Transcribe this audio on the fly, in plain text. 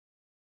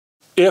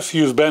If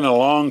you've been a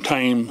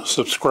long-time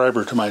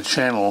subscriber to my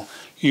channel,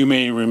 you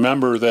may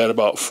remember that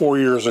about 4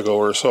 years ago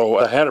or so,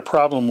 I had a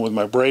problem with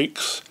my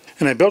brakes,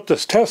 and I built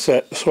this test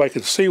set so I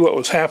could see what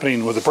was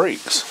happening with the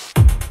brakes.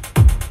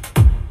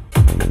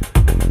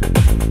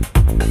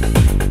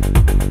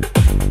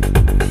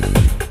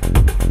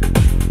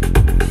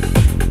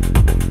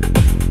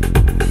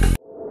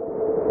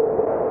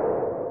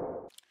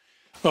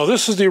 Well,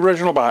 this is the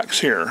original box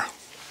here,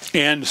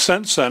 and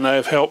since then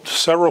I've helped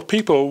several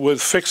people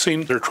with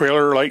fixing their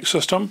trailer light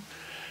system,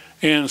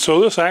 and so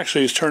this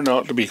actually has turned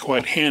out to be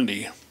quite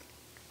handy.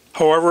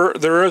 However,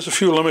 there is a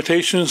few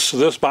limitations to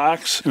this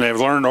box, and I've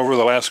learned over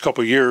the last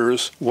couple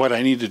years what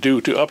I need to do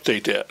to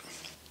update that.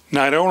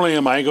 Not only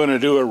am I going to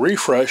do a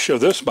refresh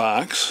of this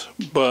box,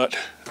 but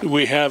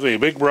we have a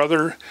big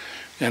brother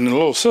and a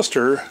little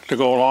sister to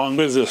go along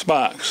with this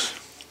box.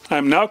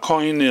 I'm now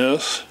calling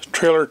this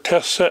Trailer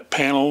Test Set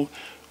Panel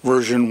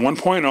version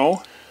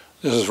 1.0.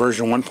 This is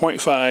version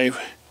 1.5.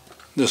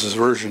 This is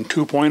version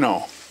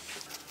 2.0.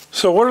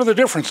 So what are the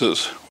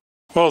differences?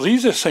 Well, the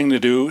easiest thing to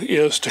do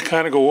is to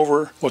kind of go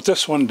over what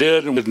this one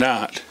did and did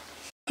not.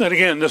 And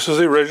again, this is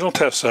the original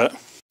test set,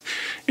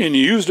 and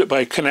you used it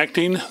by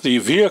connecting the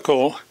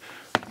vehicle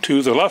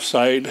to the left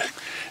side,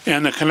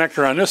 and the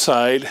connector on this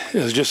side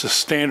is just a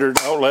standard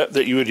outlet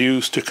that you would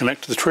use to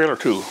connect the trailer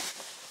to.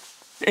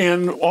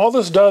 And all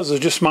this does is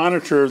just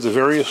monitor the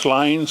various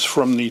lines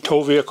from the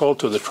tow vehicle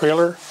to the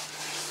trailer.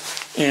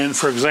 And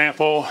for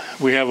example,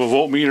 we have a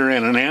voltmeter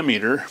and an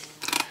ammeter.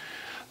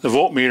 The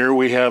voltmeter,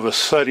 we have a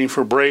setting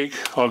for brake,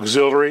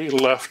 auxiliary,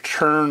 left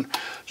turn,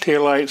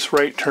 taillights,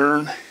 right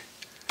turn,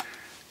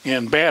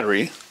 and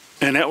battery,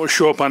 and that will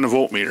show up on the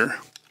voltmeter.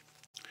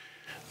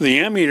 The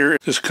ammeter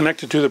is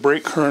connected to the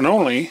brake current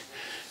only,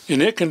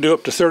 and it can do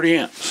up to 30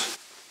 amps.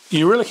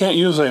 You really can't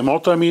use a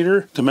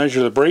multimeter to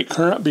measure the brake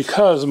current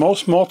because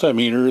most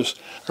multimeters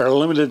are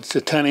limited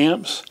to 10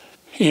 amps,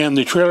 and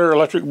the trailer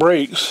electric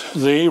brakes,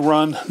 they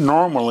run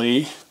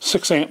normally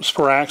 6 amps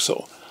per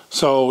axle.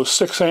 So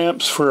 6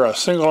 amps for a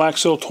single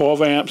axle,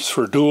 12 amps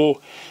for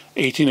dual,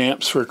 18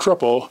 amps for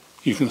triple.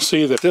 You can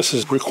see that this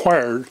is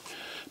required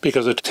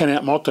because a 10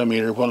 amp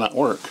multimeter will not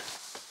work.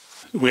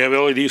 We have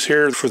LEDs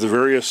here for the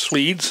various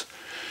leads.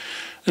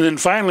 And then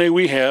finally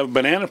we have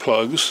banana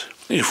plugs.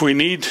 If we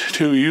need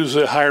to use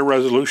a higher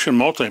resolution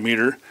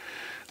multimeter,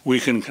 we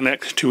can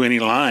connect to any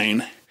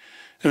line.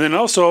 And then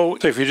also,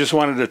 if you just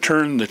wanted to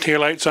turn the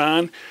taillights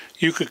on,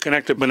 you could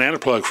connect a banana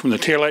plug from the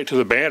taillight to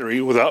the battery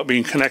without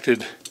being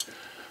connected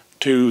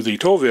to the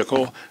tow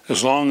vehicle,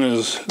 as long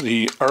as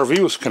the RV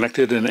was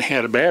connected and it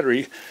had a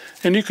battery,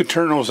 and you could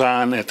turn those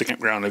on at the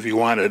campground if you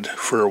wanted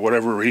for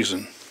whatever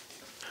reason.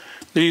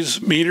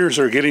 These meters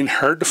are getting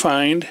hard to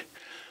find,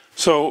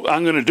 so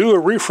I'm going to do a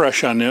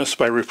refresh on this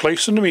by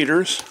replacing the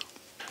meters,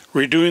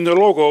 redoing the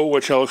logo,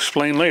 which I'll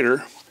explain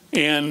later,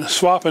 and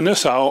swapping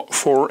this out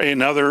for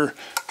another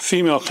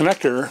female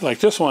connector like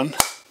this one,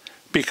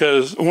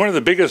 because one of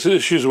the biggest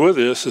issues with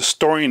this is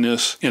storing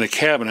this in a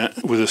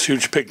cabinet with this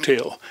huge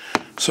pigtail.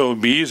 So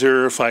it'd be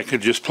easier if I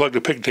could just plug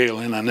the pigtail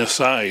in on this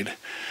side.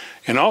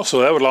 And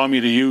also that would allow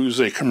me to use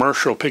a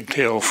commercial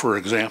pigtail, for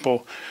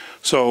example.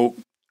 So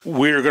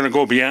we're going to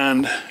go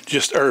beyond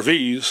just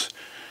RVs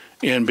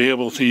and be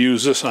able to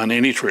use this on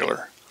any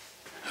trailer.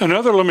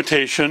 Another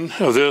limitation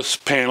of this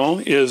panel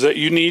is that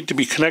you need to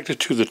be connected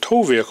to the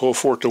tow vehicle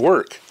for it to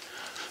work.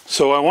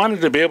 So I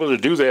wanted to be able to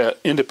do that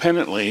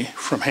independently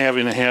from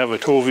having to have a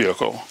tow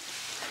vehicle.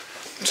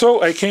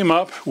 So I came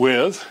up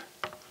with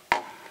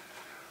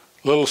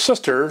Little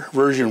Sister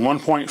version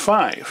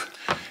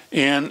 1.5,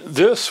 and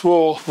this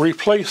will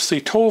replace the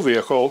tow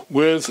vehicle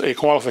with a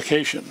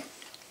qualification.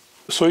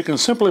 So you can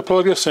simply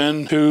plug this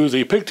into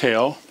the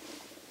pigtail,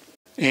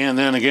 and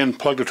then again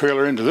plug the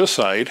trailer into this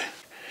side.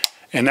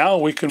 And now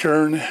we can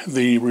turn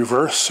the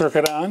reverse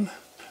circuit on,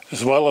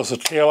 as well as the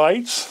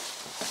taillights.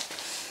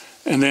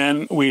 And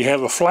then we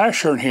have a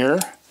flasher in here.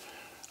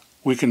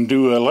 We can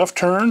do a left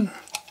turn,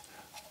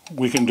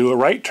 we can do a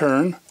right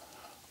turn,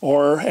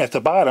 or at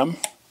the bottom,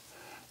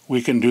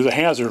 we can do the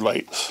hazard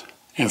lights.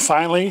 And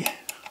finally,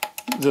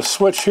 the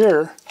switch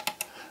here,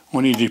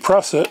 when you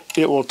depress it,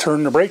 it will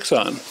turn the brakes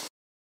on.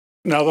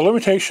 Now the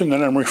limitation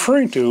that I'm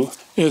referring to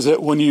is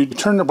that when you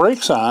turn the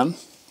brakes on,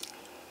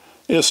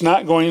 it's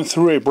not going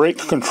through a brake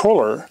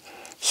controller,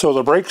 so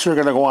the brakes are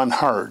going to go on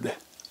hard.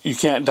 You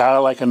can't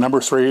dial like a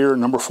number 3 or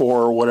number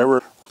 4 or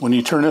whatever. When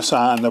you turn this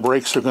on, the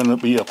brakes are going to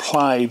be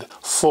applied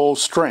full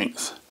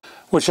strength,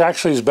 which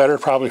actually is better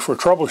probably for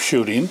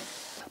troubleshooting.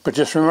 But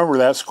just remember,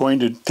 that's going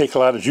to take a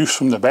lot of juice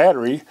from the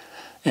battery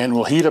and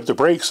will heat up the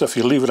brakes if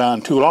you leave it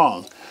on too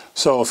long.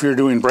 So if you're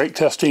doing brake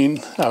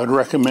testing, I would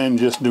recommend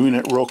just doing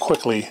it real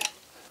quickly.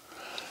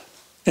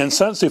 And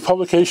since the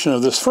publication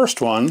of this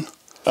first one,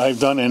 I've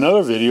done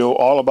another video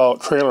all about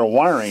trailer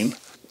wiring,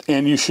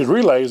 and you should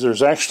realize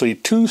there's actually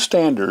 2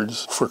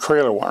 standards for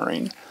trailer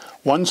wiring.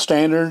 One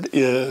standard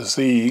is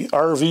the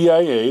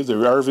RVIA, the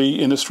RV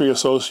Industry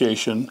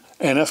Association,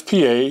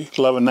 NFPA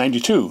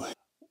 1192.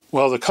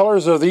 Well, the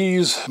colors of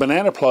these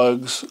banana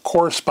plugs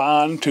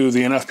correspond to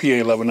the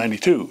NFPA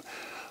 1192.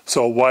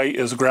 So white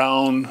is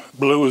ground,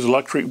 blue is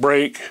electric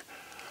brake,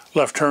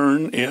 left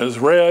turn is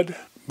red,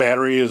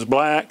 battery is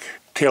black,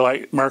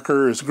 taillight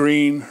marker is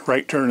green,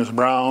 right turn is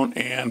brown,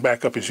 and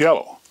backup is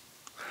yellow.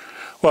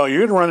 Well,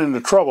 you're going to run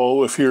into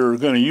trouble if you're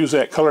going to use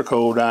that color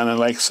code on,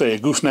 like, say, a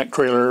gooseneck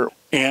trailer.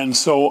 And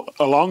so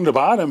along the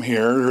bottom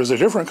here, there's a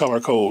different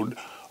color code.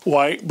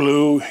 White,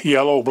 blue,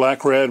 yellow,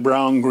 black, red,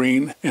 brown,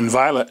 green, and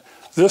violet.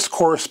 This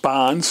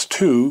corresponds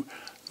to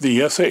the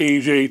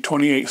SAEJ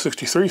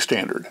 2863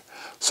 standard.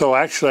 So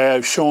actually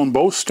I've shown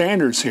both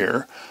standards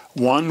here,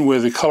 one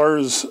with the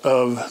colors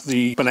of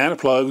the banana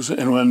plugs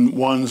and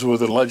one's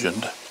with a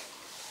legend.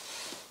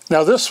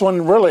 Now this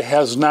one really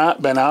has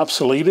not been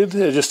obsoleted.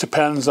 It just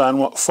depends on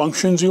what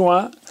functions you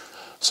want.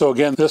 So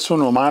again, this one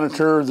will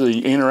monitor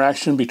the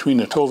interaction between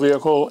the tow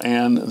vehicle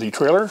and the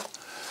trailer.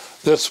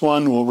 This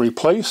one will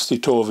replace the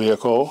tow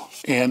vehicle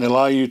and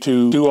allow you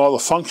to do all the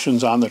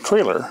functions on the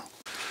trailer.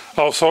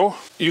 Also,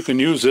 you can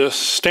use this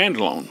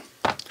standalone.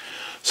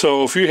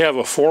 So if you have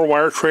a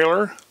 4-wire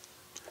trailer,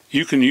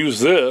 you can use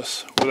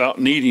this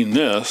without needing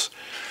this.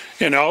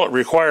 And all it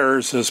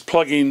requires is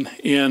plugging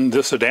in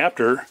this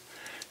adapter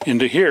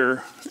into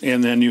here,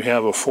 and then you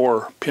have a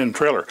 4-pin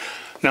trailer.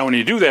 Now when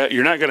you do that,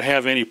 you're not going to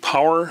have any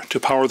power to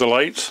power the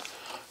lights.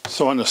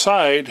 So on the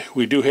side,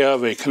 we do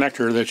have a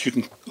connector that you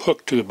can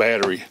hook to the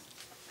battery.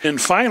 And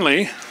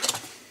finally,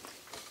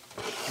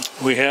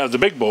 we have the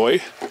big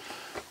boy,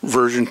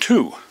 version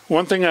 2.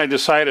 One thing I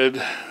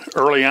decided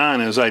early on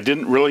is I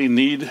didn't really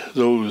need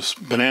those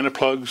banana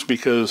plugs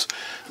because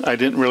I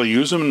didn't really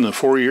use them in the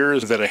 4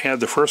 years that I had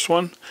the first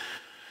one.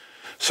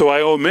 So I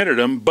omitted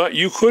them, but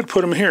you could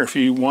put them here if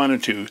you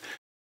wanted to.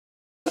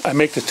 I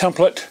make the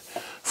template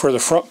for the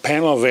front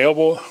panel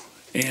available,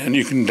 and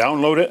you can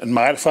download it and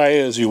modify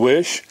it as you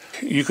wish.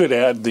 You could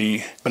add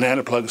the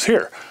banana plugs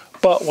here.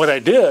 But what I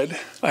did,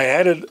 I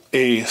added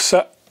a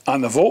set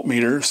on the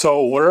voltmeter,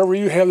 so wherever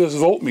you have this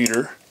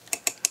voltmeter,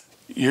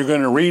 you're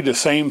going to read the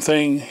same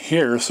thing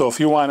here. So if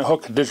you want to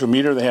hook a digital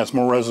meter that has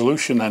more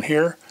resolution on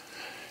here,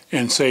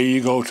 and say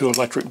you go to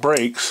electric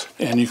brakes,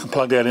 and you can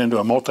plug that into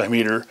a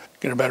multimeter,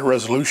 get a better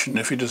resolution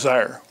if you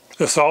desire.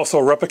 This also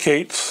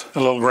replicates a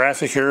little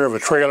graphic here of a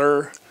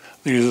trailer.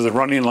 These are the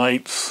running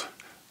lights,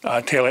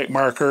 taillight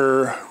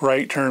marker,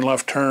 right turn,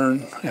 left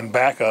turn, and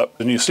backup.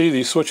 And you see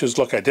these switches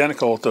look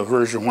identical to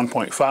version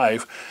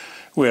 1.5.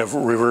 We have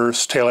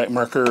reverse, taillight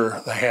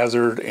marker, the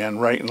hazard, and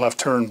right and left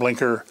turn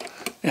blinker,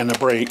 and the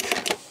brake.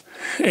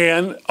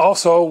 And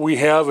also we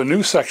have a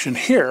new section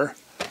here,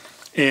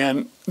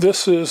 and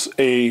this is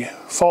a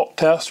fault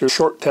test or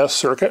short test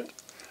circuit,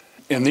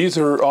 and these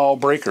are all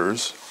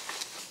breakers.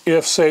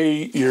 If,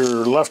 say, your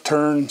left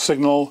turn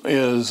signal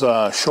is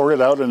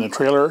shorted out in the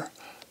trailer,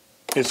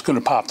 it's going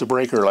to pop the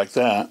breaker like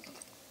that.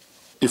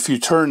 If you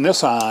turn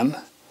this on,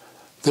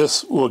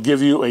 this will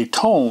give you a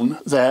tone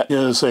that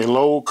is a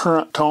low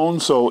current tone,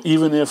 so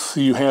even if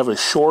you have a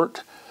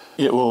short,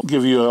 it will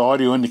give you an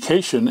audio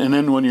indication. And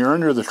then when you're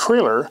under the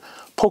trailer,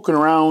 poking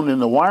around in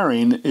the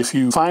wiring, if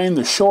you find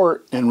the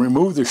short and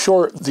remove the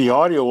short, the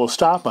audio will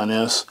stop on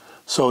this,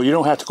 so you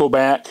don't have to go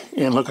back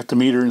and look at the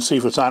meter and see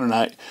if it's on or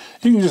not.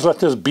 You can just let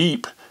this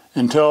beep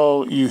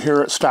until you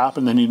hear it stop,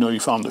 and then you know you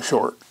found the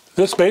short.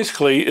 This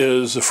basically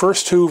is the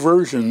first 2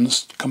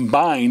 versions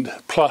combined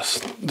plus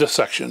this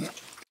section.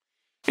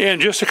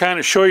 And just to kind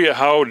of show you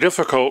how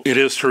difficult it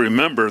is to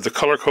remember the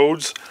color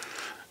codes,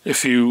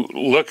 if you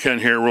look in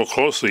here real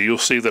closely, you'll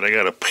see that I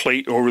got a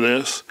plate over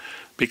this,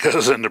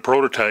 because in the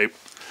prototype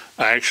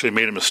I actually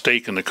made a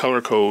mistake in the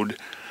color code,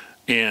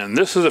 and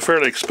this is a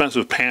fairly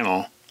expensive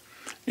panel,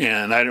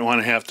 and I didn't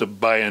want to have to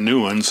buy a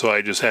new one, so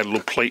I just had a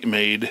little plate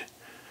made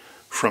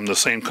from the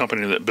same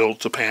company that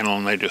built the panel,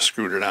 and they just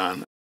screwed it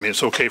on. I mean,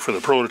 it's okay for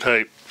the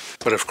prototype,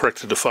 but I've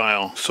corrected the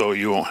file so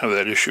you won't have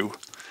that issue.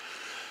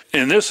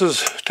 And this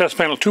is test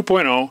panel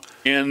 2.0,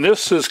 and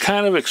this is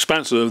kind of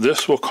expensive.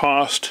 This will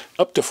cost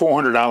up to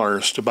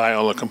 $400 to buy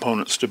all the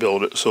components to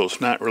build it, so it's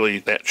not really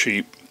that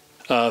cheap.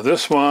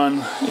 This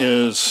one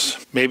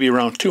is maybe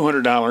around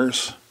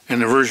 $200,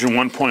 and the version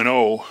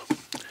 1.0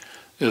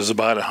 is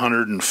about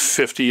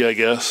 $150, I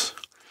guess.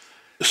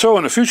 So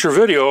in a future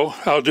video,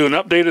 I'll do an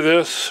update of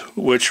this,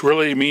 which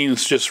really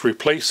means just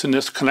replacing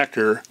this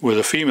connector with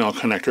a female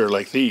connector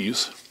like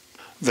these.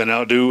 Then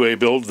I'll do a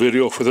build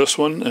video for this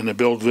one and a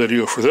build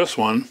video for this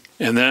one,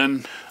 and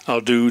then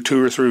I'll do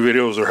 2 or 3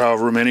 videos or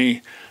however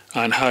many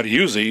on how to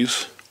use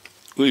these.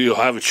 You'll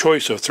have a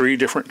choice of 3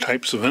 different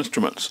types of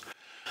instruments.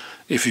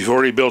 If you've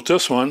already built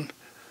this one,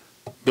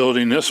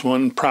 building this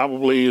one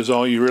probably is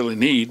all you really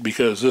need,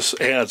 because this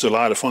adds a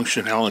lot of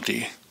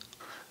functionality.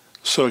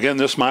 So again,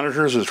 this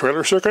monitors the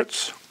trailer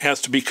circuits. It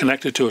has to be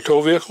connected to a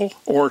tow vehicle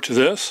or to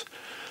this.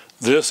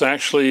 This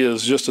actually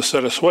is just a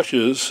set of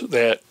switches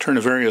that turn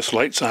the various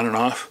lights on and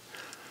off.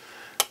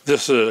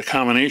 This is a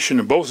combination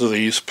of both of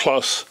these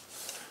plus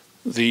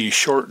the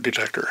short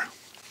detector.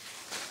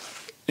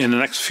 In the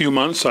next few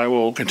months I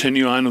will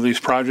continue on with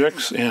these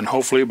projects, and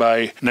hopefully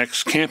by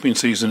next camping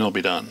season they'll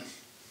be done.